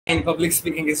Public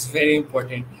speaking is very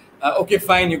important. Okay,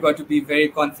 fine, you got to be very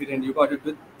confident, you got to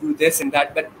do this and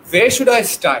that, but where should I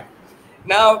start?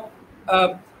 Now,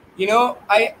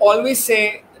 I always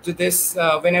say to this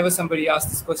whenever somebody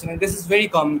asks this question, and this is very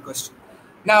common question.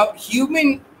 Now,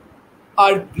 human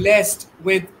are blessed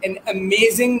with an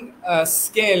amazing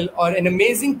skill or an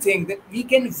amazing thing that we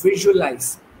can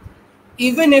visualize.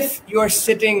 Even if you're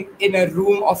sitting in a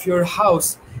room of your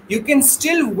house, you can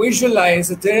still visualize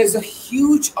that there is a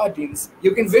huge audience.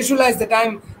 You can visualize that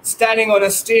I'm standing on a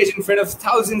stage in front of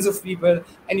thousands of people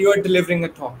and you are delivering a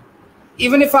talk.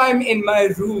 Even if I'm in my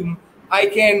room, I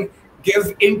can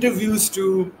give interviews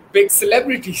to big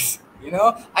celebrities.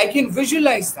 I can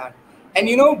visualize that.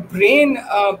 And brain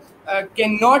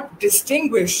cannot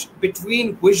distinguish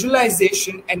between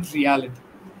visualization and reality.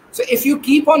 So if you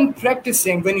keep on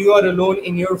practicing when you are alone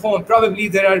in your home,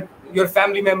 probably your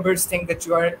family members think that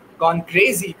you are gone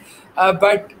crazy,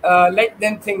 but let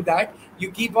them think that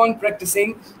you keep on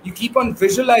practicing, you keep on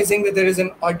visualizing that there is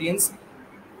an audience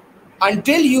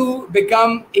until you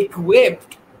become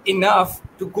equipped enough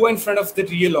to go in front of the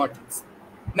real audience.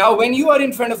 Now, when you are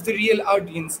in front of the real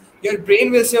audience, your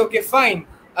brain will say, okay, fine,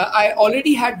 I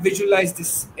already had visualized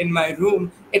this in my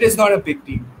room. It is not a big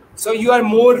deal. So you are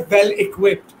more well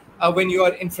equipped when you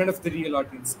are in front of the real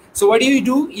audience. So what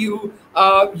do?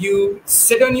 You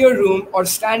sit on your room or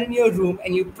stand in your room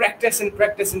and you practice and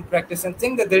practice and practice and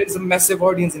think that there is a massive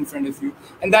audience in front of you.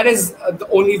 And that is the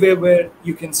only way where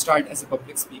you can start as a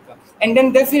public speaker. And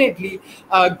then definitely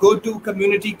go to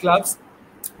community clubs,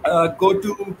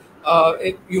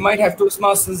 you might have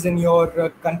Toastmasters in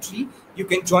your country. You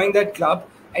can join that club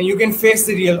and you can face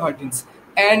the real audience.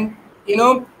 And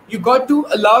you got to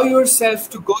allow yourself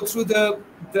to go through the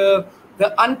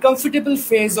uncomfortable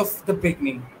phase of the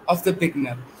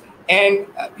beginner. And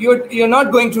you're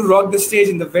not going to rock the stage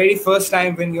in the very first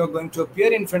time when you're going to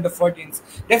appear in front of audience.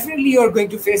 Definitely you're going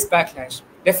to face backlash.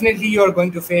 Definitely you're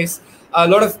going to face a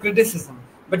lot of criticism.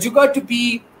 But you got to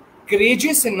be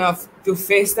courageous enough to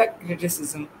face that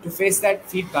criticism, to face that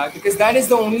feedback, because that is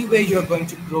the only way you're going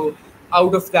to grow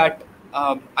out of that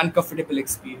uncomfortable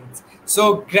experience.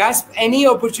 So grasp any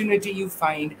opportunity you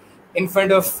find in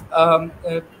front of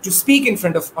to speak in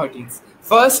front of audience.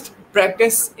 First,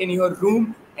 practice in your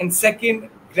room, and second,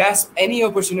 grasp any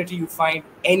opportunity you find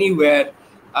anywhere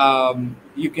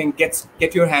you can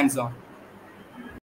get your hands on.